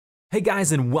Hey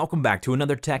guys, and welcome back to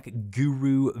another Tech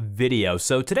Guru video.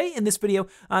 So today in this video,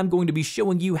 I'm going to be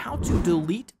showing you how to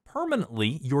delete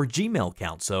permanently your Gmail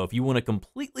account. So if you want to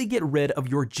completely get rid of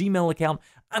your Gmail account,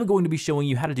 I'm going to be showing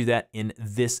you how to do that in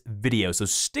this video. So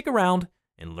stick around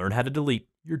and learn how to delete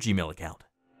your Gmail account.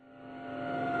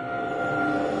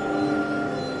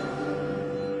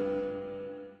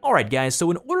 Alright guys, so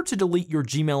in order to delete your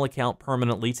Gmail account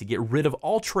permanently, to get rid of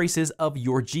all traces of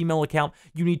your Gmail account,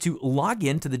 you need to log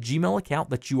in to the Gmail account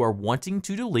that you are wanting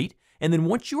to delete, and then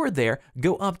once you are there,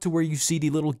 go up to where you see the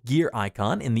little gear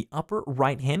icon in the upper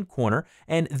right-hand corner,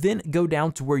 and then go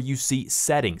down to where you see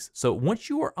settings. So once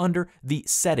you are under the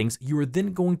settings, you are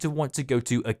then going to want to go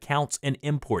to accounts and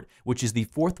import, which is the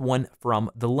fourth one from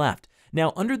the left.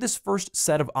 Now, under this first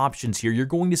set of options here, you're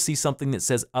going to see something that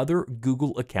says Other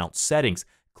Google Account Settings.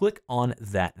 Click on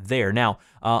that there. Now,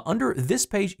 under this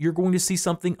page, you're going to see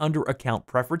something under Account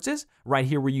Preferences. Right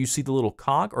here where you see the little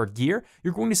cog or gear,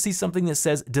 you're going to see something that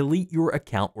says Delete Your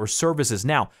Account or Services.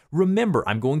 Now, remember,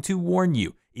 I'm going to warn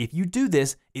you, if you do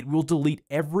this, it will delete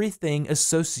everything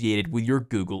associated with your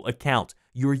Google account,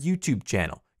 your YouTube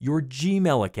channel, your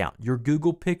Gmail account, your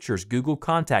Google Pictures, Google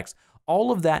Contacts.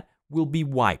 All of that will be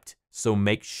wiped. So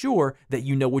make sure that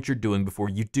you know what you're doing before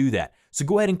you do that. So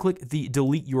go ahead and click the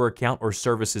Delete Your Account or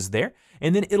Services there,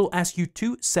 and then it'll ask you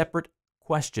two separate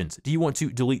questions. Do you want to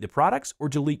delete the products or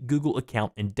delete Google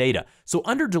account and data? So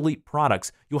under Delete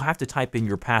Products, you'll have to type in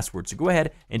your password. So go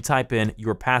ahead and type in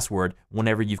your password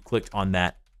whenever you've clicked on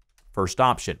that first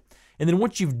option. And then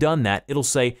once you've done that, it'll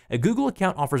say, a Google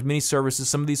account offers many services.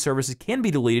 Some of these services can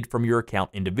be deleted from your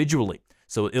account individually.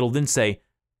 So it'll then say,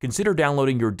 consider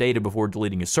downloading your data before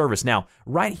deleting a service. Now,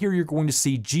 right here, you're going to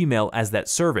see Gmail as that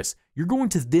service. You're going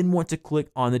to then want to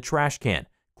click on the trash can.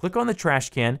 Click on the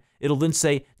trash can. It'll then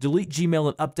say, delete Gmail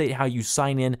and update how you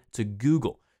sign in to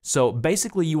Google. So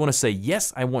basically, you want to say,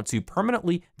 yes, I want to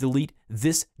permanently delete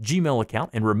this Gmail account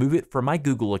and remove it from my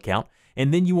Google account.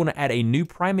 And then you want to add a new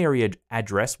primary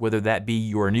address, whether that be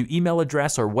your new email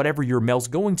address or whatever your mail's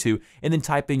going to, and then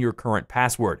type in your current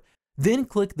password. Then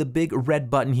click the big red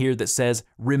button here that says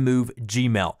Remove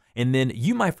Gmail. And then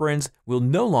you, my friends, will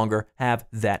no longer have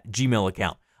that Gmail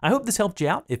account. I hope this helped you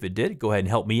out. If it did, go ahead and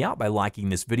help me out by liking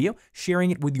this video, sharing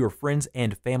it with your friends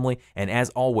and family. And as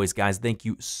always, guys, thank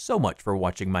you so much for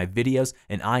watching my videos,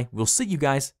 and I will see you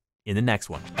guys in the next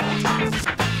one.